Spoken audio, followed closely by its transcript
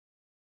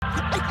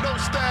no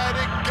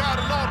static, got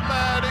an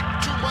automatic,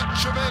 too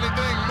much of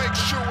anything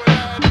makes you an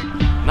addict.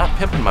 I'm not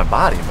pimping my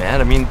body,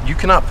 man. I mean, you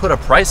cannot put a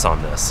price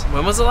on this.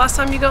 When was the last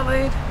time you got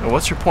laid?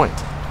 What's your point?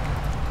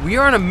 We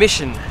are on a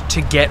mission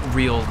to get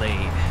real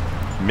laid.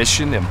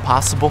 Mission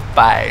Impossible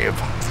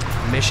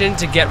 5. Mission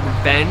to get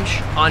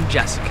revenge on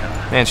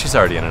Jessica. Man, she's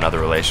already in another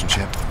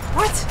relationship.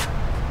 What?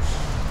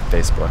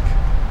 Facebook.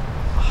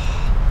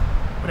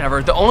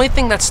 Whatever. The only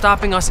thing that's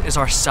stopping us is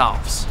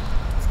ourselves.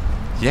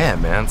 Yeah,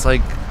 man. It's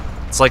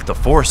like the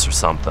Force or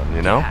something,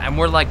 you know? Yeah, and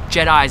we're like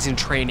Jedis in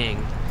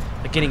training,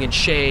 like getting in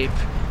shape.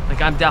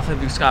 Like I'm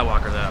definitely Luke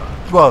Skywalker though.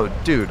 Whoa,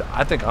 dude.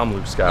 I think I'm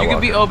Luke Skywalker. You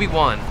could be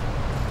Obi-Wan.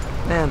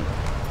 Man.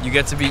 You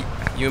get to be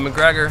Ewan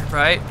McGregor,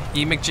 right?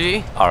 E.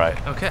 McG? All right.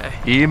 Okay.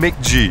 E.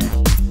 McG.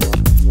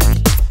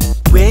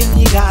 When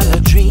you got a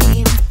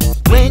dream,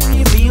 when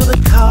you feel the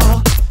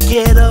call,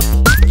 get up,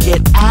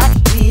 get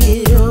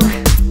active.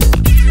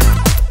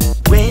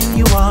 When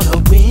you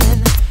wanna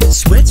win,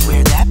 sweat's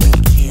where that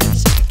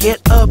begins. Get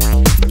up,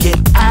 get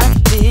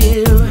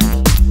active.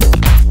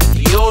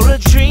 You're a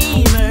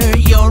dreamer,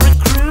 you're a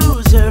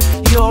cruiser,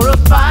 you're a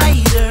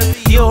fighter,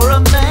 you're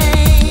a man.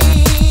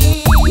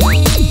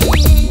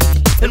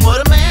 And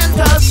what a man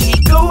does,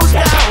 he goes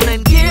down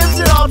and gives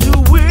it all to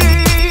win.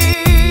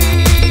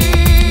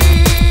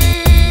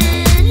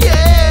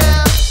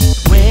 Yeah.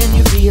 When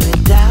you're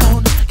feeling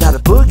down, gotta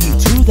boogie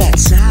to that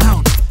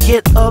sound.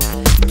 Get up,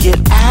 get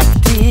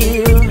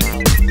active.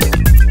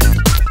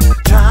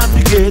 Time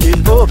to get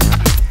it up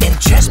and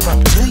chest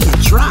bump till you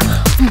drop.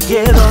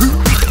 Get up,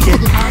 get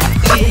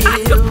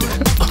active.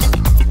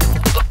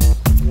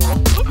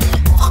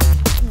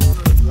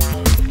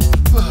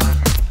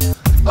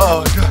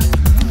 Oh, God.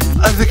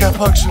 I think I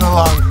punctured a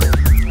lung.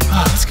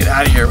 Let's get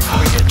out of here before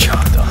we get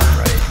chopped off,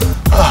 right?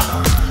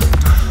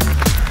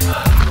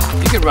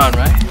 You can run,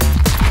 right?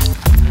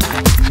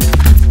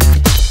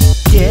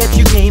 Get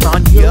your game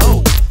on,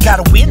 yo.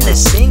 Gotta win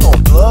this single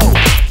blow.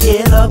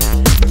 Get up,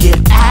 get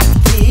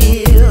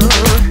active.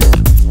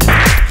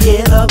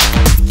 Get up,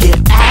 get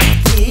active.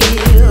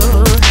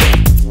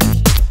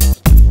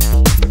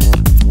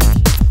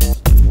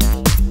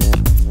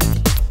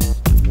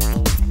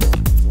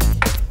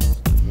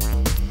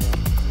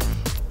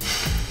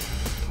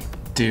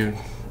 Dude,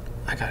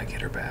 I gotta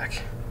get her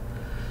back.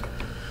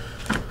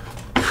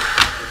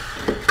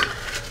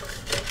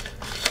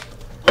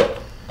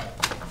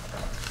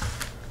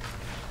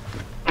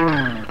 The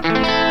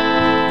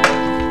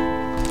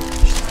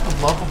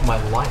love of my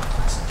life.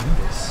 Let's do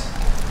this.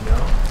 You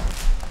know?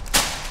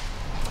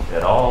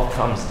 It all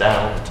comes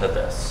down to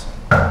this.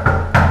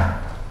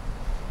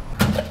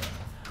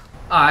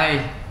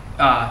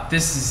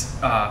 This is,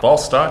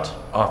 False start,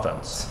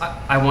 offense.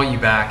 I want you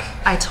back.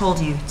 I told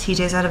you,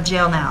 TJ's out of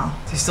jail now.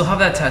 Do you still have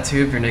that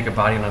tattoo of your naked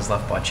body on his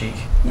left butt cheek?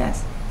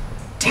 Yes.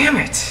 Damn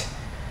it!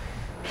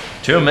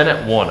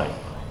 2-minute warning.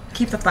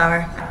 Keep the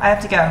flower. I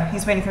have to go.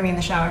 He's waiting for me in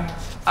the shower.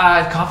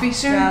 Coffee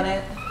soon? Got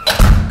it.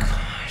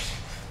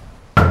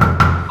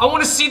 I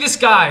want to see this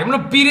guy. I'm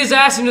gonna beat his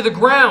ass into the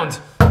ground.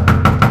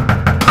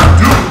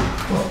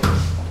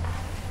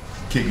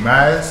 Kick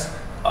my ass?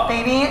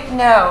 Baby,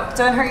 no.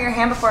 Don't hurt your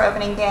hand before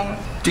opening game.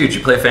 Dude,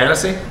 you play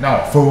fantasy?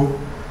 No, fool.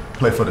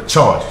 Play for the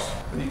Chargers.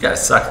 You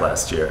guys sucked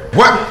last year.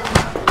 What?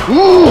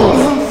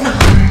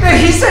 Hey,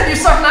 he said you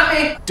suck, not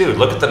me. Dude,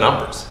 look at the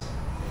numbers.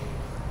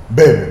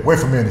 Baby, wait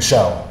for me in the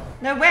shower.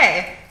 No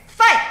way.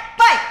 Fight!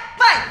 Fight!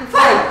 Fight!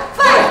 Fight!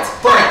 Fight!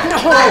 Fight! No.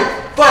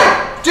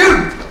 Fight!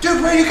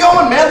 Dude, where are you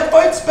going, man? The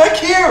fight's back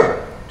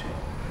here.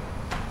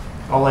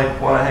 I'll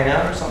wanna hang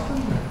out or something?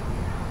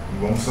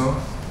 You want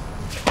some?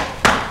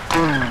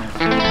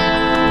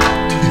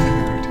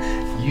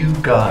 Dude, you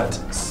got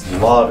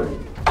slaughtered.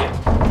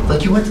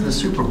 Like you went to the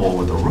Super Bowl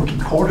with a rookie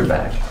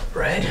quarterback.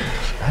 Right?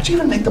 How'd you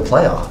even make the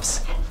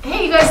playoffs?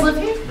 Hey, you guys live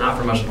here? Not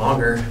for much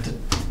longer.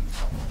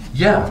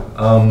 Yeah,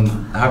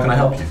 how can I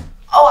help you?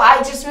 Oh, I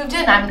just moved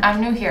in.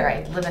 I'm new here.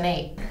 I live in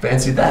 8.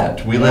 Fancy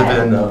that. We live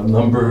in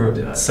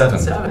number 7.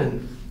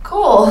 7.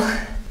 Cool.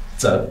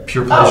 It's a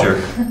pure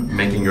pleasure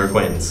making your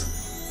acquaintance.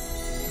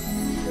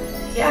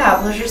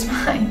 Yeah, pleasure's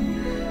mine.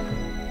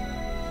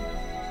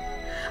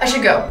 I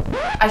should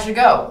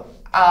go.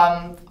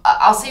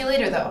 I'll see you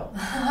later though.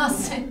 I'll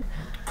see.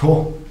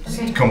 Cool.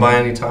 Just come by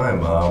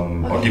anytime.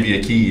 I'll give you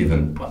a key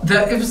even.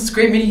 It was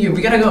great meeting you.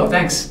 We gotta go.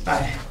 Thanks.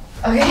 Bye.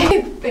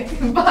 Okay,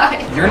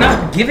 bye. You're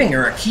not giving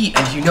her a key,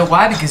 and you know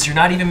why? Because you're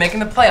not even making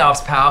the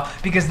playoffs, pal.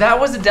 Because that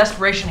was a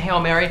desperation Hail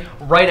Mary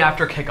right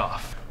after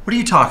kickoff. What are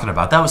you talking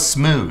about? That was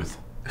smooth.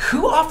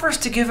 Who offers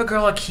to give a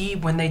girl a key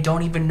when they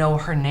don't even know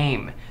her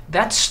name?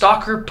 That's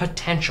stalker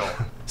potential.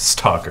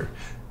 Stalker.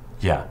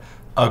 Yeah.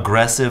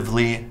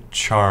 Aggressively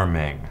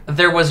charming.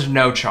 There was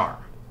no charm.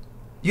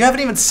 You haven't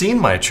even seen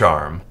my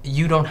charm.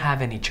 You don't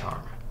have any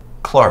charm.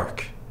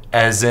 Clark.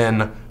 As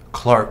in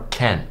Clark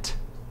Kent.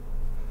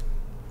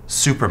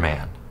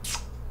 Superman.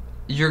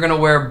 You're gonna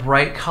wear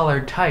bright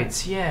colored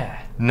tights,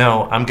 yeah.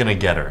 No, I'm gonna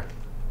get her.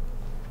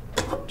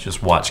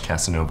 Just watch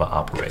Casanova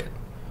operate.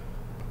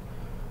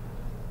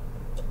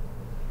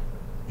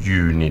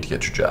 You need to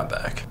get your job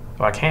back.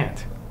 Well, I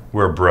can't.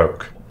 We're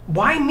broke.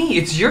 Why me?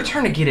 It's your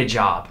turn to get a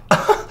job.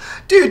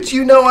 Dude,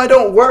 you know I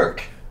don't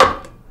work.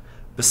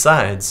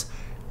 Besides,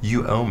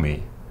 you owe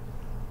me.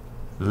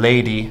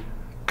 Lady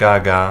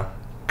Gaga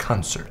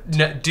concert.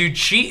 No, dude,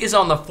 she is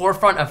on the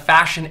forefront of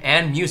fashion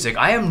and music.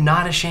 I am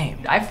not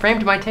ashamed. I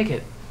framed my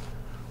ticket.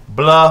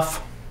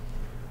 Bluff.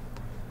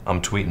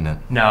 I'm tweeting it.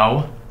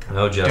 No.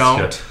 No, Jessica.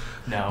 Don't.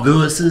 No.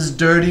 Lewis's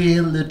dirty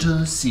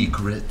little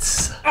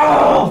secrets.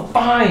 Oh,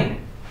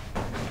 fine.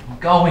 I'm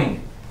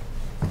going.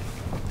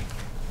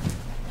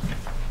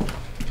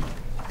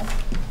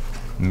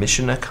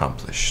 Mission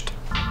accomplished.